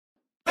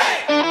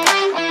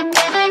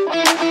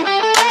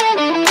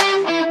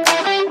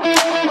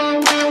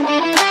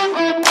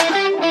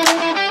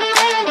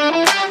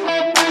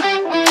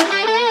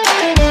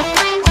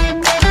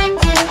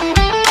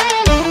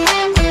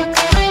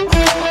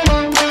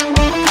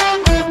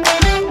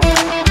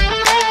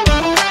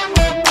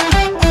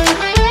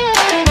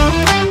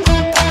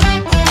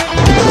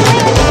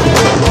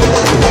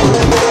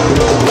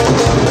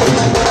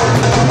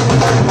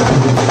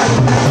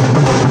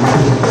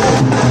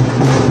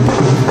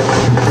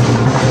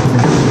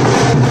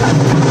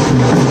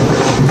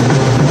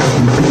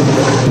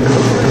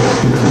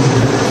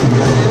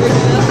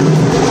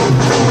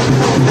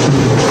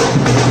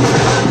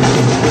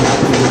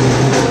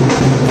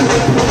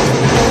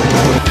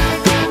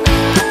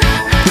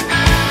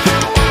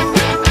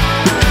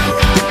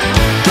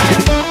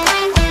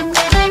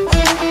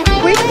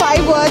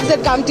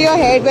come to your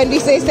head when we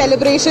say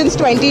Celebrations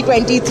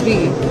 2023?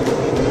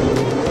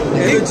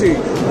 Energy.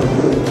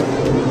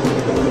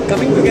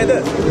 Coming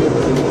together.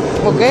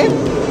 Okay.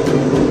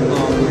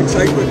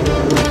 Excitement.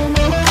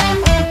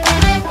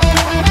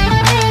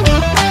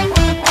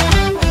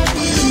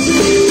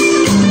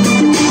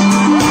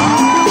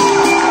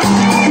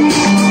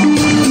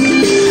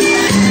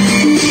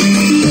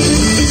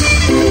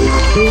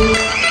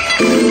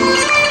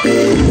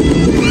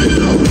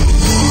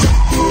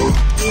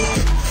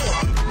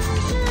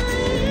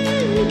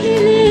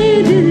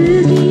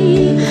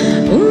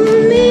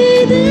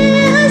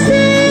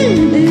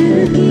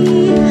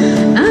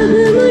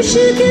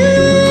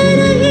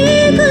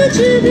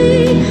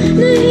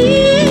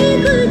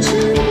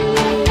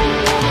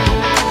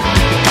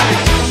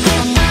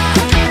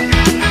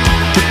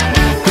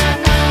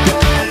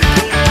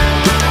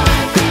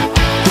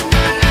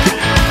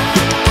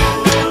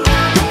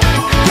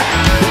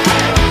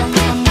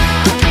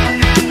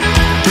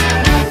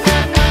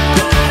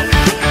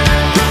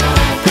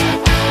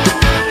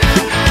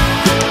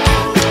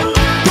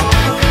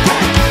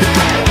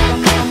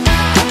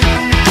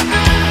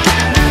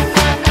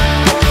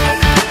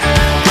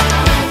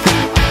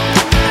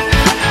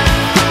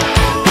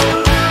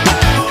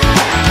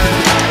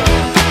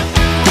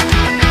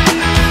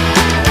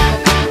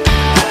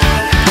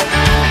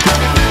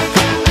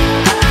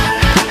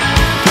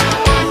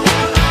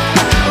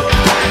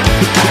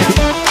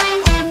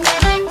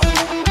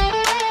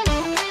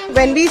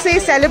 When we say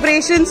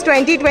Celebrations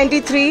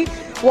 2023,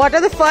 what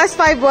are the first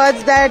 5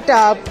 words that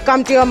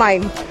come to your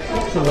mind?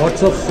 So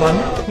lots of fun.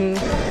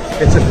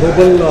 It's a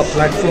global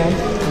platform,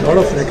 a lot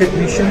of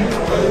recognition,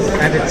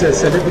 and it's a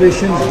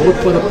celebration both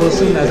for the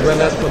person as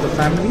well as for the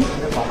family.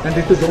 And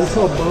it is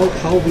also about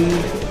how we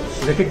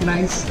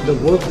recognize the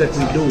work that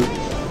we do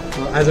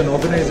as an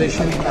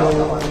organization to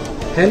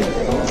help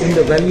in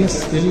the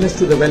illness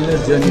to the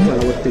wellness journey for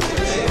our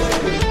patients.